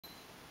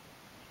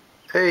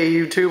Hey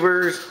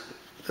YouTubers,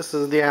 this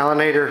is the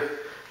Alanator,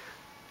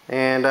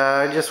 and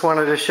I just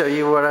wanted to show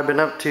you what I've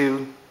been up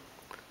to.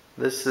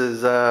 This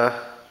is the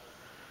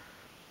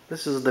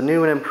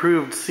new and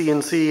improved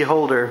CNC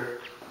holder.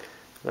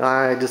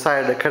 I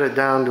decided to cut it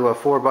down to a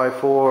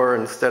 4x4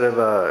 instead of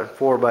a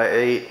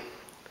 4x8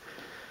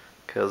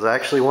 because I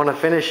actually want to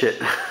finish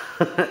it.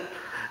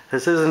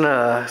 This isn't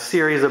a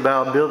series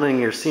about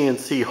building your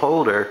CNC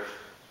holder,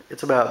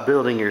 it's about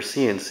building your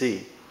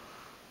CNC.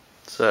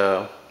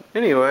 So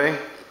anyway,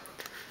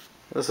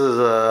 this is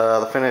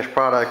the finished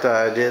product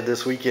I did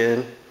this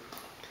weekend.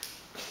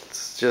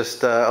 It's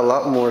just a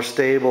lot more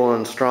stable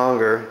and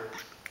stronger,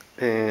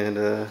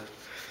 and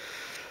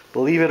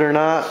believe it or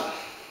not,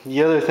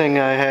 the other thing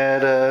I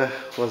had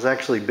was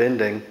actually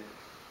bending.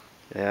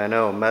 Yeah, I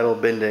know, metal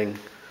bending,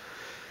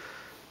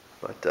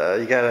 but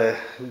you gotta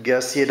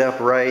gussy it up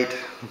right.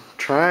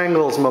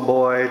 Triangles, my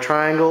boy,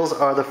 triangles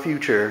are the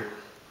future.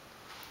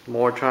 The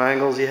more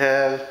triangles you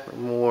have, the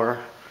more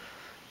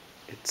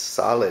it's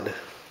solid.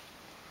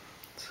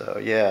 So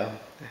yeah,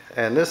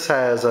 and this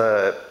has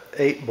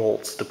 8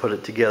 bolts to put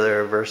it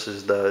together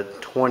versus the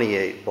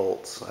 28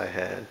 bolts I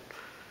had.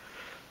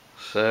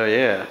 So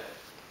yeah.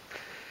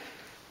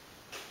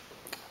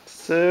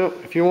 So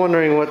if you're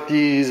wondering what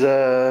these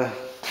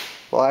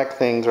black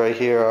things right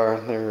here are,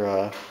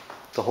 they're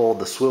to hold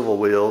the swivel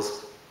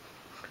wheels.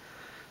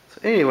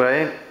 So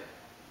anyway,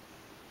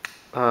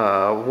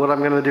 what I'm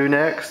going to do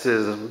next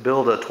is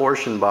build a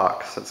torsion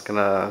box that's going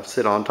to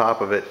sit on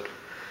top of it,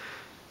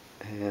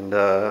 and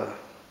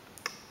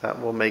that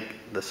will make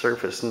the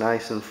surface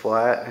nice and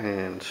flat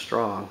and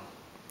strong.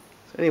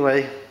 So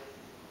anyway,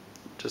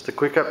 just a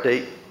quick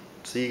update.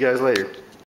 See you guys later.